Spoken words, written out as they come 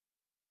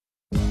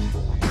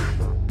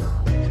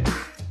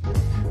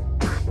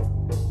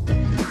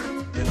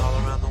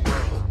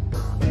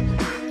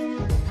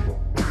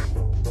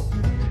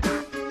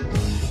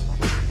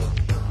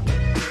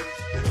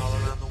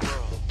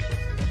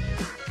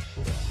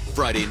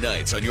Friday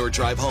nights on your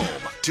drive home,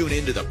 tune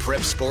in to the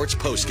Prep Sports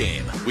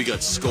postgame. We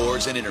got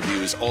scores and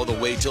interviews all the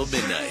way till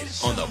midnight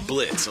on the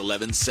Blitz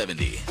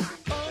 1170.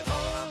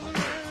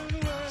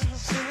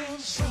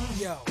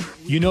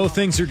 You know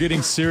things are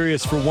getting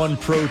serious for one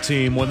pro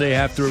team when they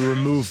have to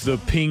remove the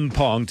ping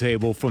pong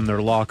table from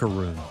their locker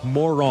room.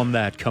 More on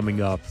that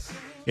coming up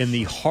in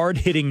the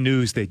hard-hitting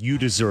news that you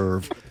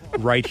deserve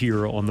right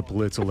here on the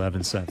Blitz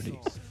 1170.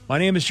 My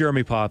name is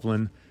Jeremie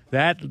Poplin.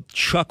 That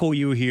chuckle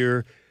you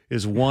hear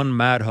is one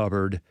Matt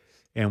Hubbard,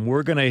 and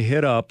we're going to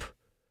hit up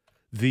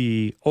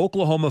the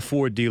Oklahoma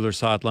Ford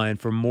Dealers Hotline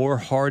for more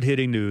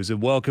hard-hitting news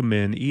and welcome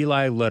in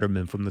Eli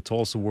Lederman from the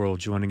Tulsa World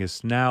joining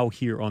us now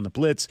here on the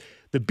Blitz,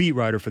 the beat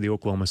writer for the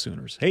Oklahoma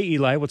Sooners. Hey,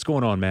 Eli, what's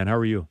going on, man? How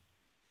are you?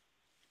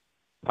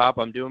 Pop,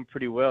 I'm doing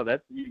pretty well.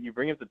 You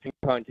bring up the ping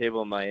pong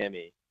table in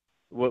Miami.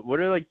 What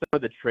are like some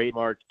of the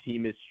trademark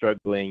team is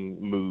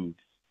struggling moves?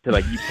 To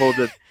like you pull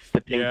the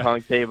ping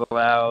pong table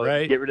out,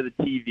 right. Get rid of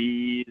the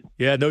TVs.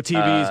 Yeah, no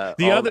TVs.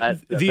 The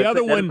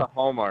other one, that's a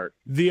hallmark.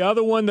 The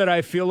other one that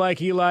I feel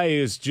like, Eli,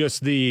 is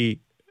just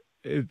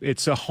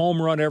it's a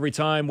home run every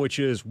time, which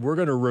is we're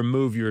going to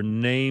remove your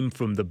name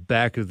from the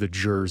back of the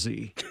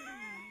jersey.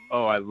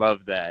 Oh, I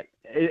love that.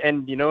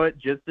 And you know what?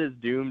 Just as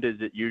doomed as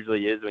it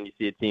usually is when you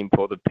see a team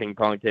pull the ping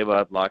pong table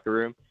out of the locker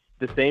room,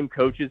 the same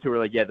coaches who are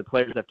like, yeah, the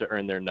players have to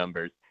earn their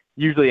numbers,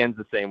 usually ends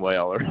the same way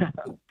all around.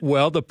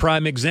 Well, the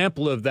prime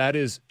example of that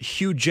is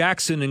Hugh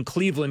Jackson in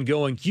Cleveland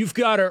going, you've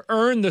got to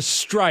earn the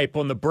stripe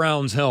on the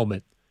Browns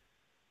helmet.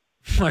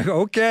 Like,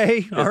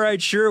 okay, all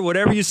right, sure,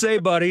 whatever you say,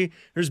 buddy.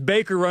 There's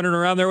Baker running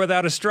around there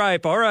without a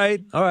stripe. All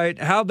right.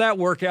 How'd that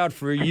work out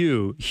for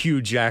you,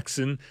 Hugh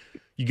Jackson?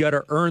 You got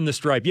to earn the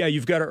stripe. Yeah,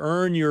 you've got to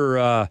earn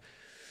your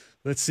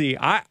let's see.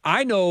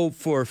 I know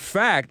for a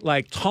fact,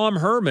 like Tom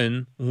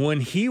Herman, when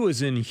he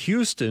was in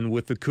Houston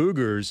with the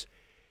Cougars,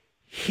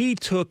 he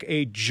took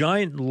a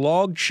giant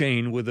log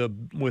chain with a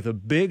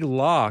big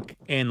lock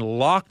and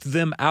locked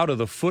them out of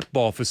the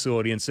football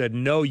facility and said,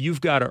 no,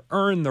 you've got to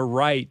earn the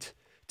right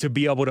to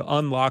be able to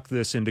unlock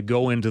this and to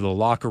go into the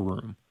locker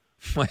room.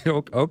 Like,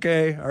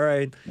 okay, all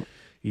right.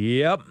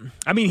 Yep.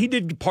 I mean, he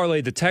did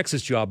parlay the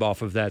Texas job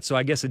off of that, so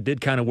I guess it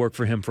did kind of work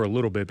for him for a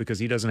little bit because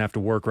he doesn't have to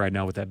work right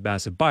now with that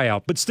massive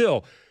buyout. But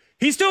still,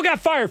 he still got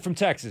fired from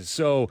Texas.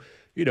 So,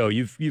 you know,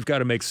 you've got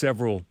to make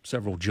several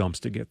jumps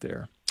to get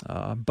there.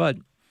 But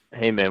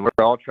hey, man, we're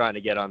all trying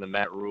to get on the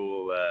Matt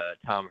Rule,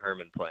 Tom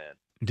Herman plan.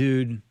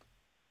 Dude,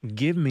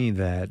 give me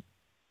that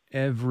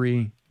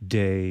every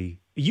day.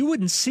 You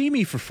wouldn't see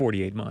me for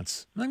 48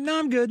 months. I'm like, no,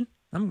 I'm good.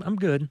 I'm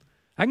good.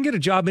 I can get a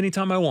job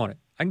anytime I want it.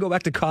 I can go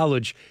back to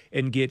college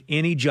and get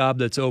any job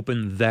that's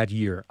open that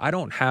year. I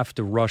don't have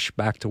to rush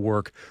back to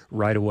work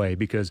right away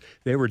because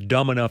they were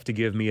dumb enough to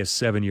give me a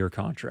 7-year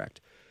contract.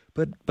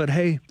 But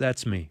hey,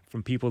 that's me,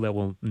 from people that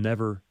will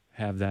never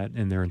have that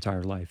in their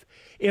entire life.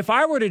 If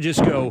I were to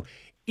just go,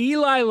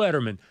 Eli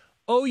Lederman,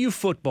 OU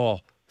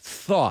football,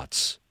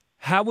 thoughts,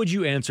 how would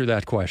you answer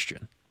that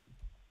question?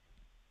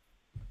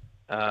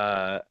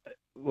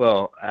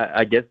 Well,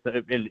 I guess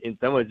in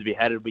some ways,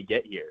 how did we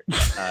get here?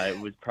 It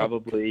was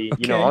probably,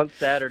 okay. On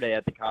Saturday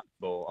at the Cotton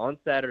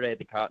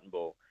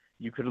Bowl,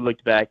 you could have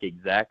looked back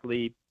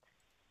exactly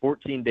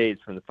 14 days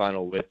from the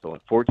final whistle,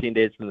 and 14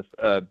 days from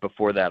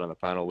before that on the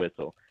final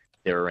whistle.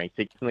 They were ranked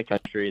 6th in the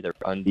country. They're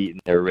unbeaten.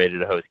 They were ready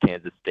to host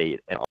Kansas State,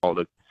 and all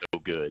looked so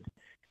good.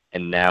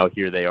 And now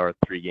here they are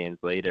 3 games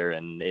later,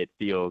 and it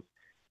feels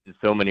in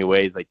so many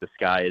ways like the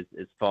sky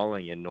is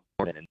falling in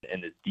Norman,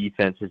 and this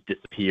defense has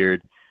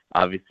disappeared.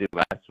 Obviously,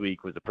 last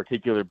week was a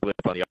particular blip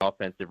on the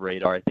offensive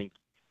radar. I think,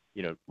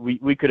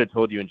 we could have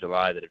told you in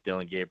July that if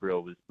Dillon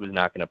Gabriel was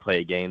not going to play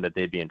a game, that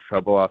they'd be in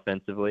trouble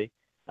offensively.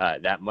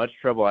 That much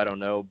trouble, I don't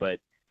know. But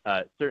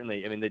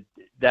certainly, I mean,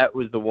 that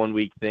was the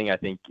 1-week thing. I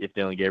think if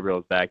Dillon Gabriel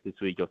is back this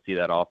week, you'll see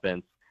that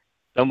offense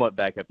somewhat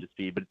back up to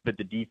speed. But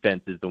the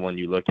defense is the one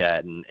you look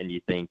at and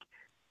you think,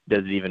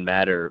 does it even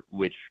matter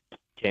which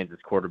Kansas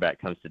quarterback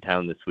comes to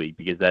town this week?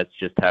 Because that's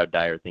just how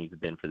dire things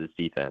have been for this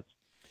defense.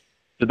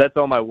 So that's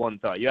all my one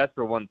thought. You asked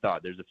for one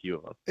thought. There's a few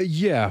of them.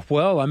 Yeah,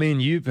 well, I mean,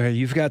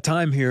 you've got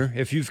time here.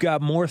 If you've got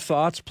more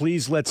thoughts,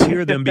 please let's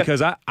hear them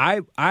because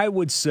I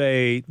would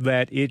say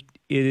that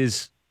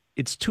it's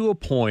to a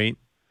point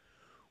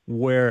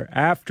where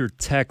after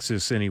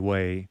Texas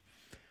anyway,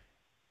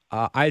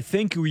 I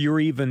think you're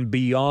even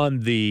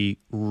beyond the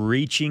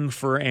reaching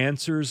for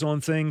answers on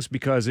things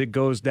because it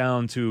goes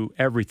down to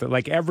everything.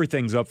 Like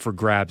everything's up for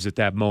grabs at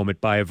that moment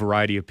by a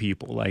variety of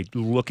people, like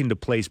looking to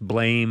place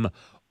blame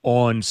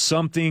on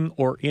something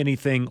or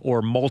anything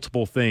or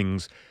multiple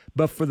things.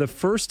 But for the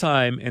first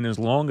time, and as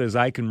long as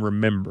I can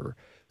remember,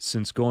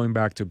 since going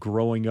back to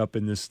growing up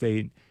in the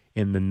state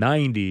in the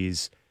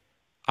 90s,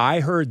 I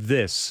heard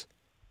this,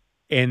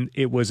 and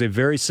it was a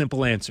very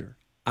simple answer.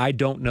 I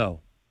don't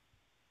know.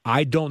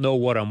 I don't know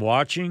what I'm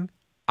watching.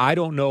 I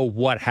don't know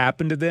what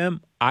happened to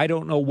them. I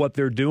don't know what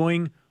they're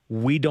doing.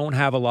 We don't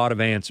have a lot of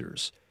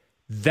answers.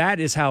 That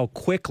is how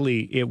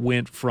quickly it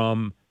went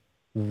from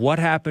what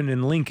happened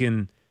in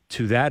Lincoln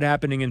to that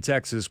happening in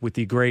Texas with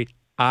the great,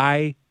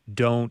 I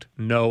don't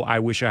know, I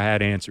wish I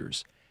had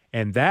answers.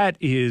 And that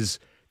is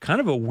kind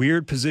of a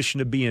weird position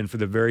to be in for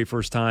the very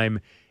first time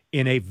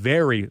in a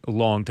very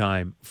long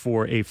time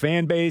for a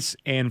fan base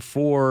and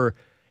for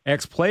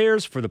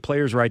ex-players, for the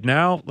players right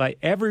now. Like,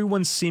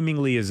 everyone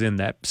seemingly is in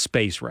that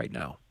space right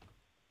now.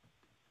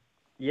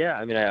 Yeah,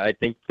 I mean, I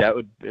think that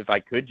would, if I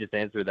could just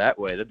answer that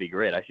way, that'd be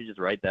great. I should just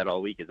write that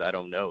all week, because I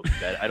don't know.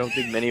 I don't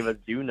think many of us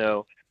do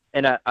know.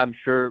 And I'm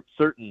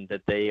certain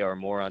that they are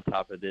more on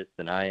top of this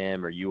than I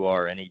am, or you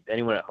are,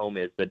 anyone at home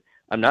is. But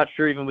I'm not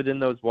sure even within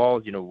those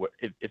walls,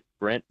 if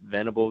Brent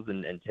Venables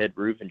and Ted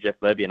Roof and Jeff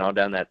Lebby and all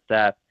down that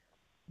staff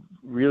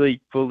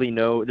really fully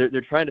know.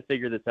 They're trying to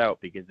figure this out,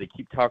 because they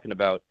keep talking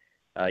about,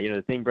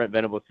 the thing Brent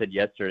Venables said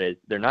yesterday is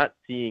they're not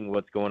seeing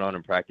what's going on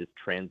in practice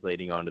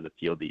translating onto the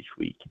field each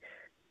week.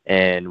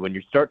 And when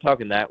you start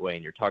talking that way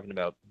and you're talking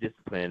about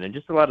discipline and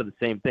just a lot of the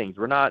same things,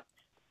 we're not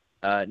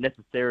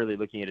necessarily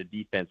looking at a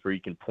defense where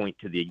you can point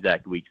to the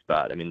exact weak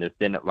spot. I mean, they're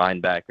thin at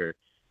linebacker.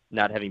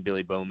 Not having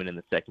Billy Bowman in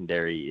the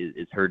secondary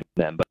is hurting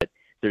them. But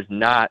it's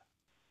not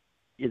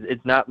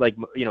like,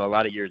 a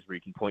lot of years where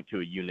you can point to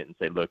a unit and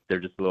say, look,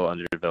 they're just a little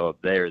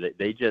underdeveloped there.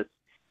 They just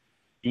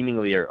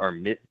seemingly are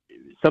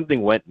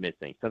something went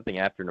missing. Something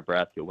after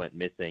Nebraska went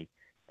missing.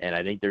 And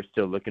I think they're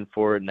still looking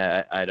for it. And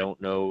I don't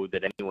know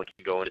that anyone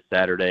can go into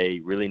Saturday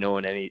really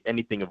knowing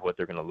anything of what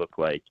they're going to look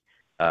like.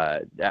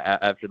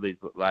 After these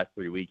last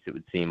 3 weeks, it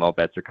would seem all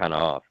bets are kind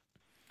of off.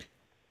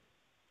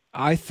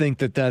 I think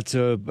that's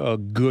a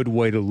good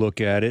way to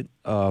look at it,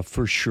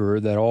 for sure,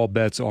 that all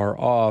bets are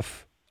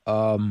off.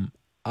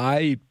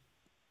 I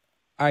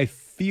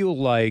feel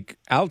like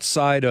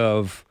outside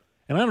of,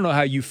 and I don't know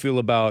how you feel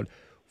about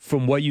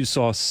from what you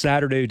saw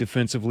Saturday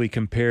defensively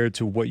compared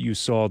to what you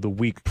saw the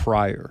week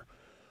prior,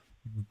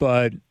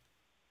 but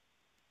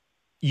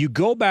you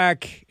go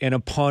back and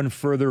upon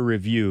further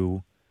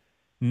review,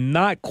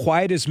 not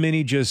quite as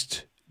many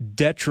just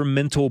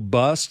detrimental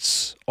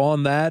busts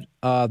on that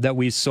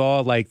we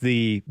saw, like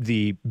the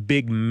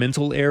big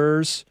mental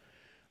errors.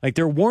 Like,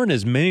 there weren't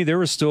as many. There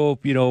were still,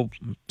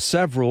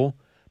 several,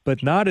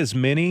 but not as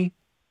many.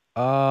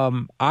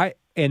 And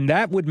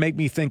that would make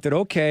me think that,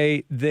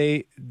 okay,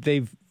 they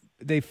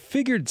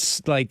figured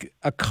like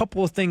a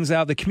couple of things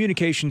out. The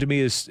communication to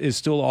me is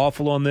still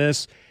awful on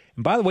this.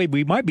 And by the way,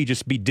 we might be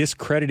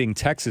discrediting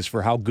Texas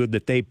for how good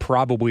that they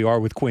probably are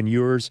with Quinn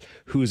Ewers,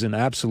 who's an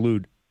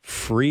absolute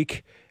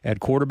freak at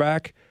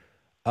quarterback.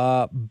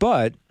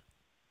 But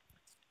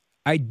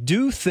I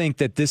do think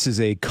that this is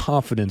a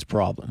confidence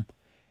problem.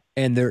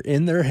 And they're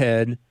in their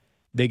head.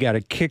 They got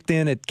it kicked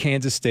in at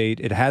Kansas State.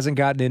 It hasn't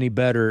gotten any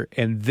better.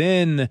 And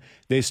then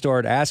they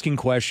start asking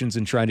questions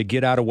and trying to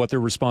get out of what their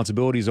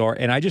responsibilities are.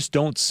 And I just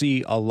don't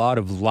see a lot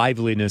of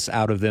liveliness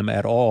out of them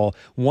at all.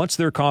 Once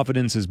their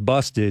confidence is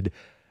busted,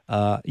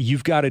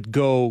 you've got to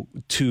go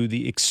to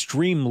the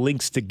extreme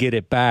lengths to get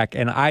it back.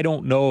 And I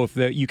don't know if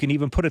you can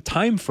even put a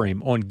time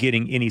frame on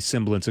getting any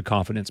semblance of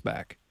confidence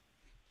back.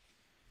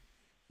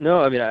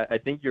 No, I mean, I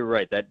think you're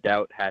right. That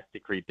doubt has to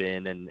creep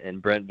in.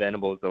 And Brent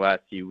Venables, the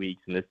last few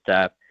weeks, and this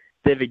staff,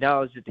 they've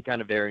acknowledged it to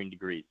kind of varying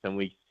degrees. Some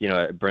weeks,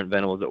 Brent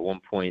Venables at one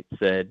point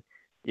said,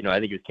 I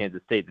think it was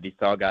Kansas State, that he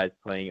saw guys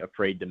playing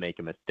afraid to make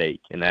a mistake.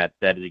 And that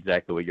is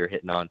exactly what you're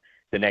hitting on.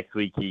 The next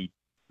week,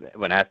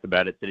 when asked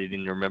about it, said he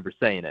didn't remember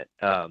saying it.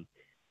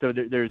 So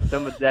there's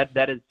some of that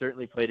has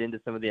certainly played into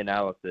some of the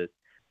analysis.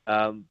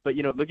 But,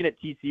 looking at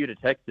TCU to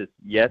Texas,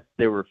 yes,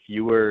 there were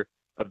fewer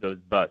of those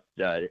busts.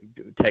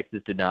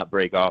 Texas did not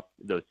break off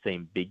those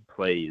same big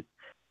plays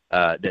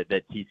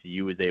that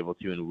TCU was able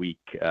to in week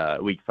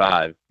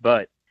 5.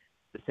 But at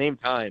the same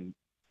time,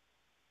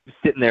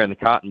 sitting there in the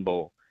Cotton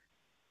Bowl,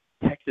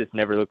 Texas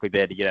never looked like they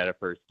had to get out of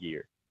first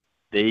gear.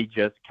 They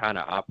just kind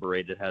of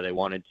operated how they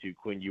wanted to.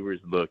 Quinn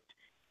Ewers looked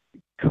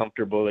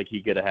comfortable, like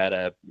he could have had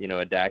a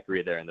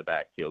daiquiri there in the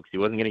backfield, because he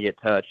wasn't going to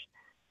get touched,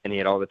 and he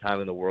had all the time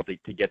in the world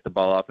to get the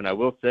ball off. And I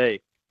will say,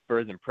 for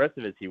as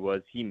impressive as he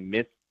was, he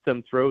missed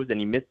some throws and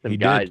he missed some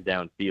guys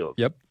downfield.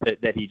 Yep.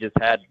 That he just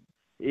had.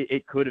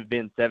 It could have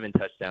been 7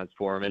 touchdowns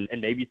for him,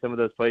 and maybe some of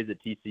those plays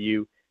that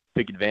TCU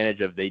took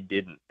advantage of, they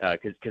didn't,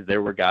 because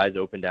there were guys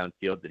open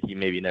downfield that he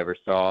maybe never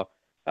saw.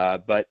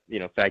 But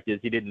fact is,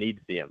 he didn't need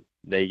to see them.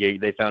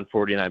 They found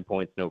 49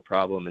 points, no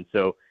problem. And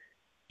so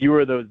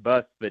fewer of those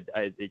busts, but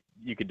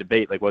you could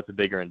debate, like, what's a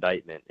bigger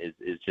indictment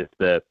is just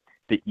the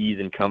ease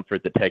and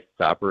comfort that Texas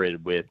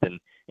operated with, and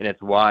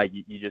it's why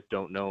you just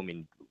don't know. I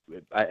mean,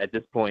 at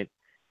this point,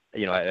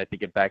 I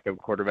think a backup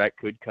quarterback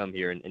could come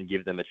here and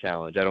give them a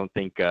challenge. I don't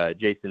think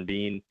Jason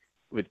Bean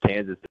with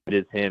Kansas, if it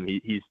is him,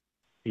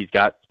 he's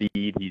got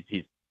speed.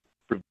 He's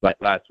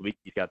last week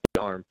he's got the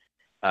arm.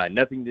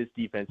 Nothing this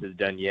defense has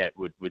done yet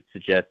would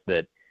suggest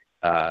that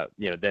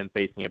them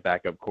facing a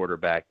backup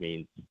quarterback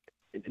means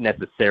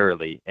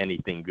necessarily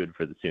anything good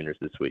for the Sooners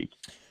this week.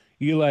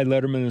 Eli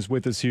Lederman is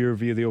with us here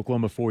via the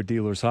Oklahoma Ford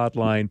Dealers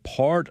Hotline.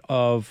 Part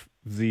of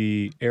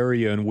the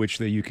area in which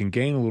that you can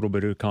gain a little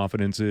bit of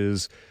confidence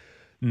is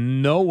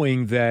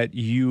knowing that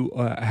you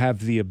have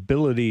the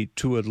ability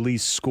to at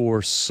least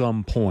score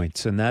some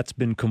points, and that's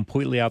been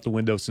completely out the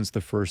window since the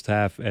first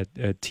half at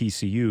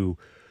TCU.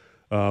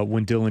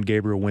 when Dillon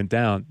Gabriel went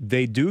down.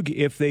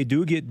 If they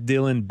do get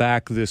Dillon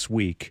back this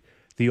week,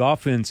 the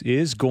offense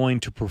is going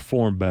to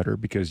perform better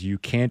because you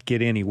can't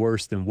get any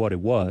worse than what it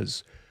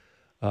was,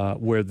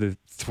 where the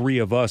three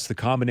of us, the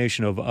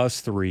combination of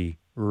us three,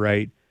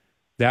 right,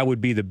 that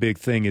would be the big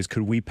thing is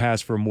could we pass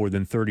for more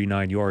than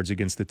 39 yards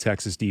against the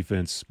Texas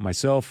defense?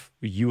 Myself,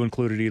 you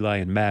included, Eli,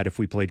 and Matt, if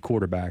we played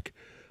quarterback.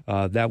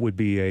 That would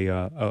be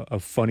a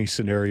funny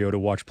scenario to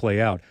watch play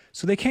out.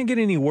 So they can't get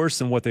any worse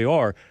than what they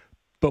are.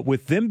 But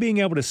with them being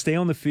able to stay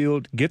on the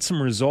field, get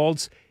some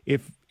results,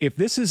 if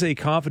this is a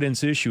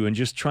confidence issue and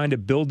just trying to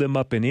build them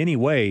up in any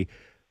way,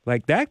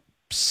 like that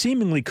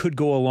seemingly could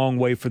go a long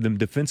way for them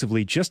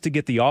defensively just to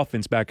get the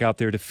offense back out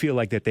there to feel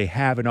like that they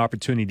have an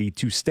opportunity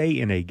to stay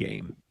in a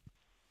game.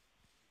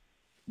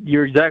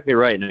 You're exactly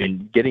right. I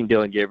mean, getting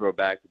Dillon Gabriel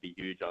back would be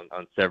huge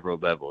on several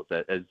levels.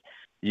 As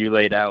you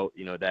laid out,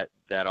 that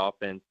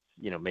offense,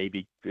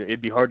 maybe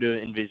it'd be hard to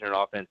envision an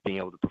offense being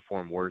able to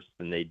perform worse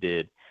than they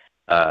did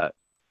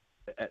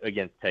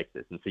against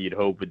Texas. And so you'd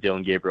hope with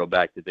Dillon Gabriel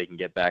back that they can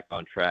get back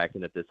on track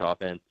and that this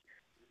offense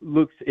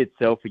looks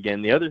itself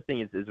again. The other thing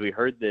is we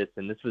heard this,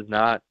 and this was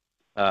not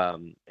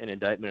an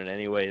indictment in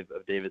any way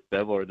of Davis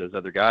Bevell or those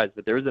other guys,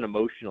 but there was an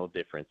emotional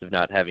difference of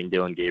not having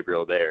Dillon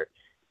Gabriel there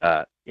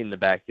in the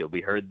backfield.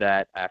 We heard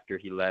that after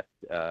he left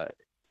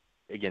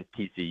against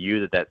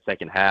TCU, that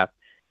second half,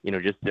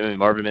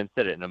 Marvin Mims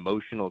said it, an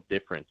emotional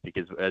difference,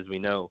 because as we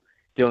know,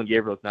 Dillon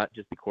Gabriel is not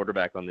just the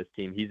quarterback on this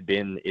team. He's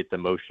been its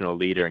emotional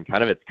leader and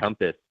kind of its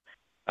compass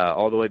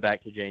all the way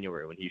back to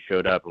January when he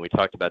showed up. And we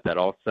talked about that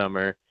all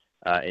summer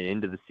and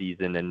into the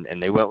season,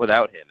 and they went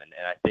without him. And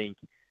I think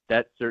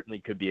that certainly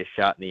could be a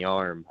shot in the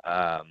arm,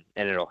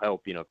 and it'll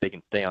help, if they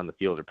can stay on the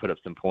field or put up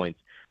some points.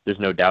 There's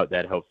no doubt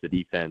that helps the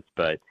defense.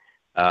 But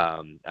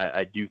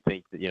I do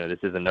think that, this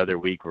is another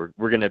week where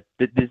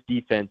this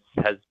defense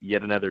has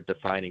yet another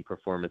defining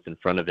performance in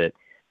front of it.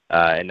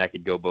 And that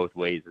could go both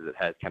ways as it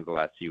has kind of the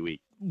last few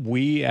weeks.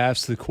 We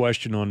asked the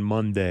question on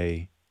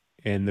Monday,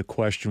 and the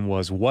question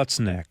was, what's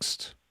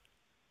next?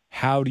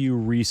 How do you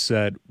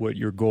reset what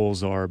your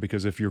goals are?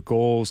 Because if your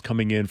goals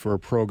coming in for a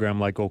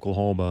program like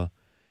Oklahoma,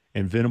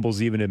 and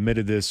Venables even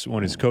admitted this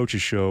on his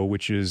coach's show,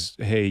 which is,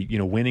 hey,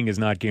 winning is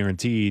not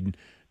guaranteed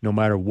no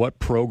matter what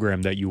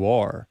program that you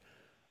are.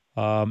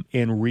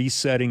 In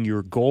resetting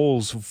your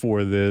goals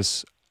for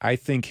this, I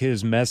think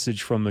his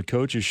message from the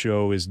coach's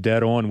show is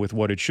dead on with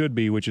what it should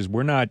be, which is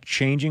we're not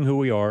changing who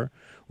we are.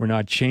 We're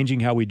not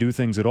changing how we do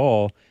things at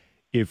all.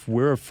 If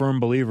we're a firm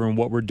believer in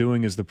what we're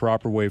doing is the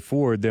proper way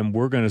forward, then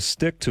we're going to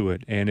stick to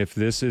it. And if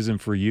this isn't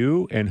for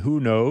you, and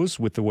who knows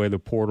with the way the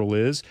portal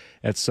is,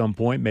 at some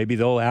point, maybe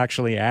they'll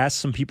actually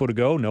ask some people to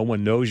go. No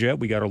one knows yet.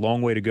 We got a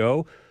long way to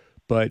go.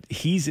 But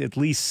he's at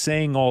least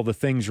saying all the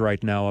things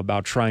right now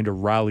about trying to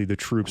rally the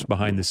troops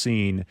behind the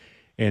scene.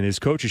 And his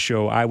coach's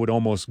show, I would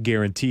almost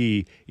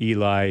guarantee,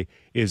 Eli,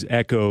 is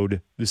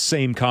echoed the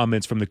same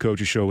comments from the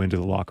coach's show into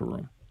the locker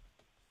room.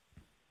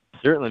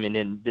 Certainly. I mean,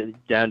 and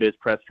down to his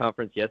press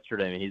conference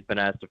yesterday, he's been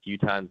asked a few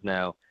times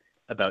now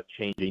about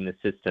changing the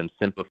system,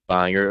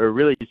 simplifying, or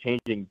really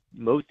changing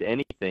most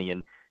anything.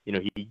 And,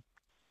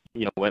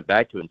 he went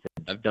back to it and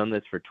said, I've done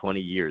this for 20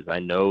 years. I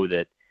know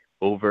that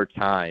over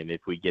time,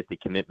 if we get the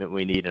commitment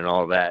we need and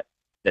all that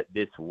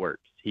this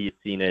works. He's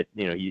seen it.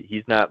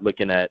 He's not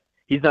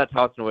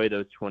tossing away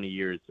those 20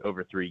 years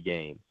over 3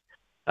 games.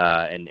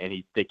 And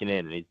he's sticking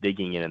in and he's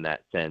digging in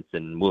that sense.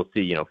 And we'll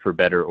see, for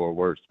better or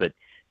worse. But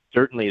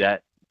certainly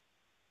that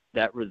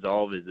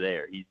resolve is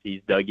there.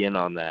 He's dug in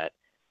on that.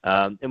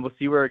 And we'll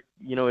see where,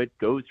 it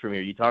goes from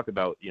here. You talk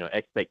about,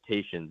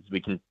 expectations.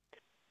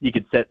 You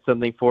could set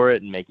something for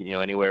it and make it,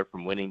 anywhere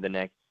from winning the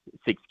next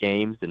 6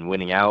 games and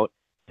winning out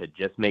to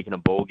just making a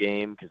bowl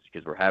game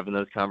because we're having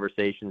those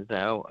conversations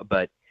now.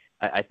 But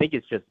I think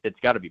it's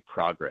got to be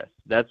progress.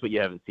 That's what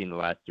you haven't seen the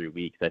last 3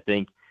 weeks. I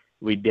think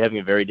we'd be having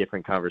a very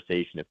different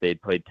conversation if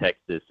they'd played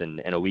Texas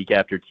and a week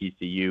after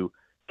TCU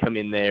come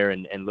in there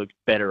and looked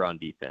better on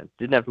defense.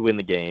 Didn't have to win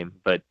the game,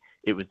 but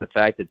it was the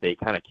fact that they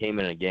kind of came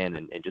in again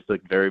and just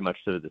looked very much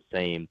so the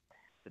same.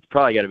 It's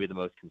probably got to be the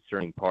most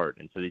concerning part.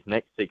 And so these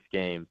next 6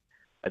 games,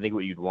 I think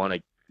what you'd want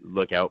to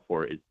look out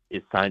for is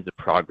signs of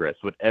progress,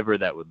 whatever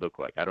that would look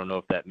like. I don't know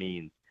if that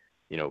means,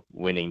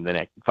 winning the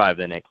next 5 of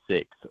the next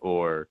 6,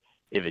 or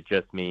if it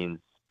just means,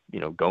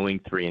 going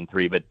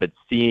 3-3, but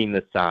seeing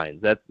the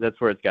signs. That's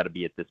where it's got to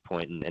be at this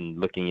point and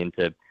looking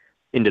into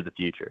the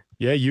future.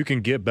 Yeah, you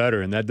can get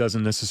better, and that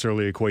doesn't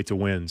necessarily equate to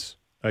wins.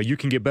 You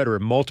can get better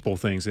at multiple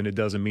things, and it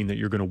doesn't mean that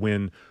you're going to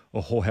win a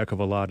whole heck of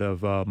a lot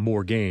of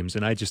more games.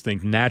 And I just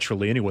think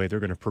naturally anyway, they're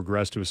going to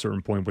progress to a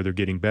certain point where they're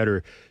getting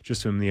better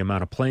just from the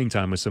amount of playing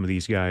time with some of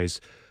these guys.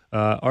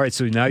 All right,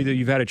 so now that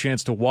you've had a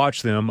chance to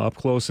watch them up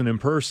close and in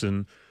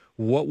person,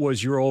 what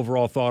was your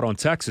overall thought on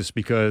Texas?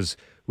 Because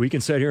we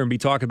can sit here and be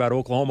talking about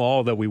Oklahoma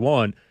all that we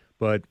want,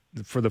 but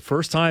for the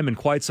first time in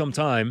quite some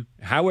time,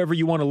 however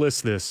you want to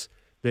list this,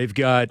 they've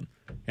got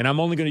 – and I'm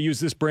only going to use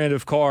this brand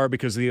of car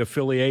because of the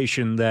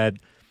affiliation that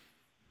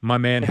my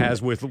man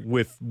has with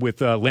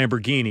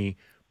Lamborghini.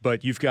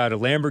 But you've got a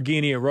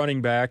Lamborghini at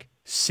running back,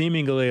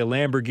 seemingly a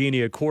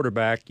Lamborghini at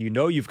quarterback. You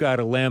know you've got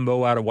a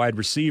Lambo out of wide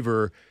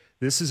receiver.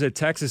 This is a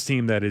Texas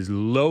team that is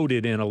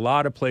loaded in a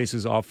lot of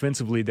places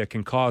offensively that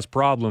can cause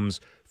problems.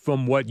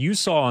 From what you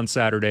saw on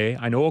Saturday,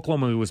 I know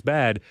Oklahoma was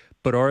bad,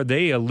 but are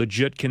they a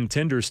legit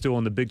contender still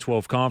in the Big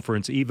 12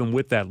 Conference, even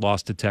with that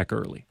loss to Tech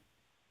early?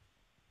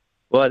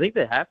 Well, I think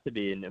they have to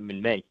be. And I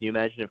mean, man, can you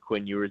imagine if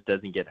Quinn Ewers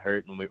doesn't get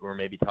hurt and we're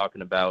maybe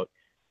talking about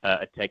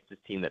a Texas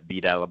team that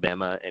beat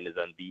Alabama and is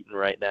unbeaten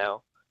right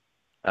now?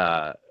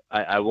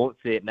 I won't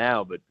say it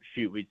now, but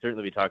shoot, we'd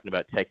certainly be talking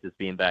about Texas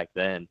being back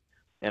then.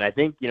 And I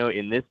think,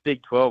 in this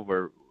Big 12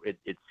 where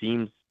it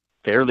seems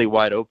fairly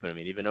wide open. I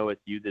mean, even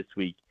OSU this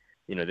week,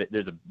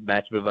 there's a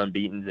matchup of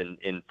unbeatens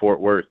in Fort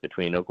Worth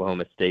between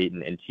Oklahoma State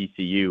and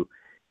TCU.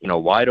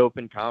 Wide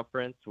open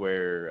conference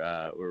where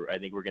I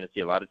think we're going to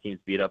see a lot of teams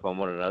beat up on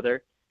one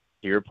another.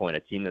 To your point, a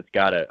team that's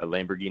got a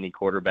Lamborghini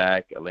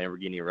quarterback, a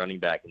Lamborghini running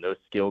back, and those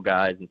skill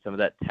guys and some of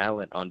that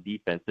talent on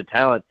defense. The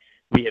talent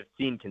we have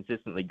seen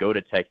consistently go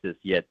to Texas,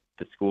 yet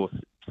the school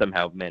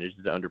somehow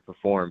manages to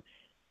underperform.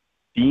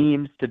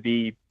 Seems to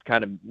be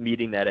kind of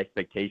meeting that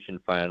expectation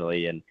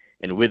finally, and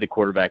with a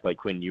quarterback like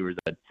Quinn Ewers,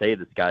 I'd say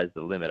the sky's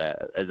the limit.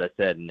 As I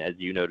said, and as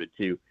you noted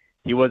too,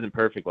 he wasn't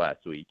perfect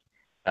last week,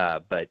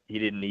 but he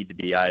didn't need to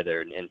be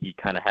either, and he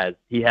kind of has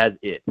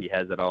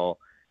it all.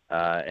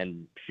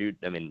 And shoot,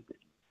 I mean,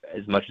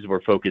 as much as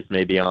we're focused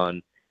maybe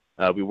on,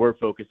 we were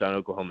focused on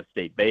Oklahoma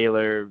State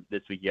Baylor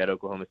this week. You had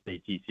Oklahoma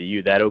State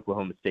TCU. That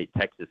Oklahoma State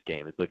Texas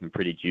game is looking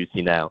pretty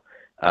juicy now,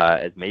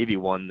 as maybe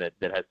one that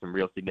has some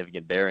real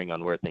significant bearing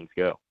on where things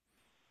go.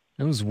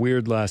 It was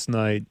weird last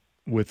night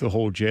with the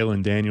whole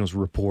Jalen Daniels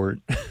report.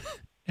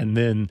 And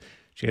then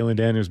Jalen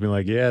Daniels being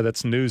like, yeah,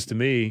 that's news to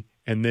me.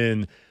 And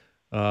then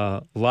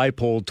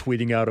Leipold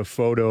tweeting out a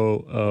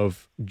photo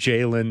of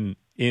Jalen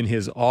in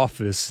his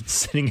office,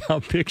 sending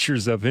out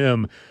pictures of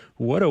him.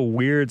 What a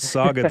weird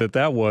saga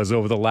that was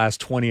over the last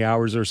 20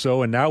 hours or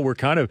so. And now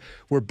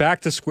we're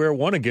back to square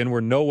one again,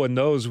 where no one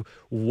knows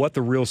what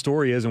the real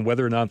story is and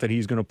whether or not that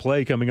he's going to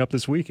play coming up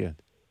this weekend.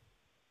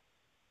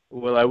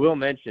 Well, I will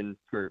mention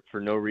for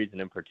no reason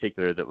in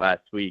particular that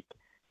last week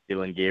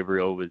Dylan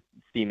Gabriel was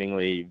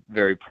seemingly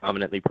very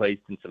prominently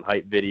placed in some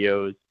hype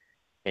videos,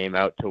 came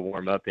out to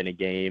warm up in a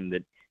game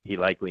that he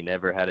likely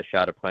never had a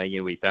shot of playing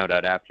in. We found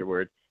out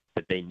afterward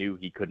that they knew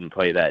he couldn't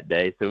play that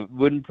day. So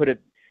would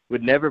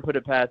never put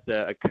it past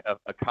a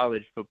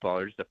college football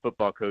or just a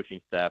football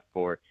coaching staff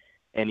for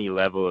any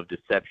level of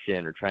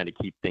deception or trying to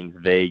keep things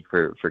vague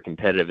for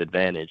competitive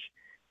advantage.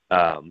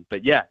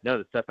 But yeah, no,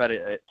 the stuff out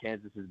at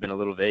Kansas has been a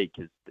little vague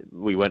because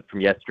we went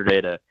from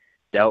yesterday to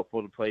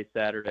doubtful to play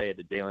Saturday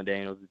to Jalen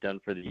Daniels is done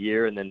for the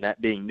year, and then that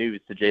being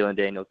news to Jalen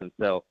Daniels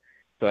himself.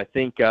 So I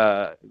think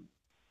kind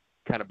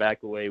of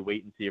back away,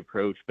 wait and see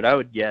approach. But I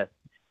would guess,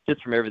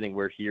 just from everything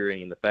we're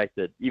hearing and the fact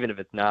that even if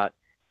it's not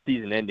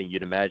season ending,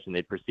 you'd imagine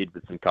they'd proceed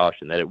with some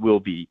caution, that it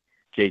will be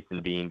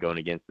Jason Bean going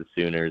against the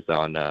Sooners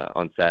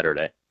on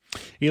Saturday.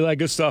 Eli,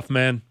 good stuff,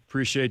 man.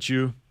 Appreciate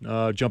you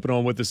jumping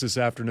on with us this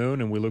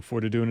afternoon, and we look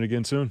forward to doing it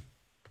again soon.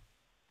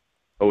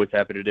 Always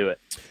happy to do it.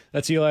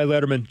 That's Eli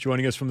Lederman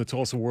joining us from the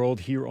Tulsa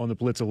World here on the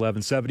Blitz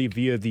 1170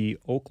 via the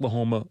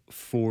Oklahoma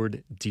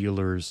Ford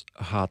Dealers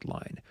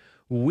Hotline.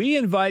 We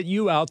invite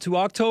you out to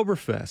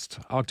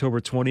Oktoberfest, October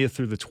 20th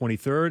through the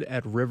 23rd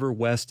at River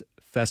West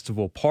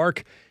Festival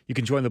Park. You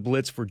can join the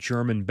Blitz for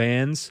German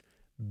bands,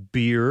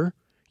 beer,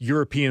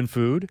 European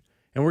food,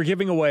 and we're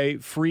giving away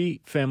free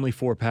family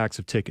 4-packs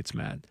of tickets,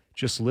 man.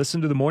 Just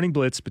listen to the Morning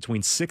Blitz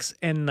between 6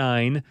 and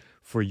 9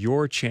 for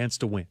your chance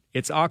to win.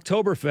 It's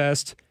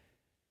Oktoberfest.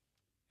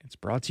 It's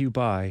brought to you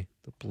by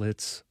the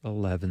Blitz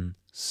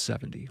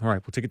 1170. All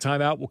right, we'll take a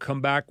time out. We'll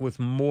come back with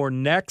more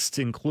next,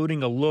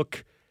 including a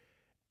look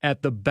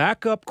at the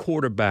backup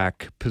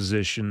quarterback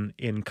position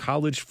in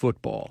college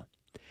football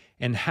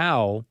and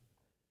how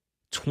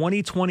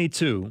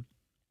 2022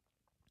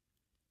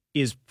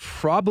 is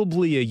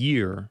probably a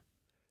year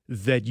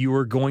that you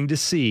are going to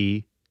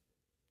see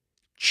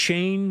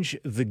change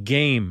the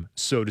game,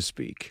 so to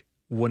speak,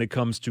 when it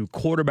comes to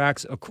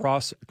quarterbacks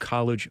across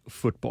college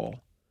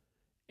football.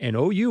 And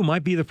OU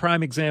might be the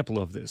prime example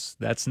of this.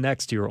 That's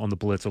next here on the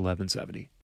Blitz 1170.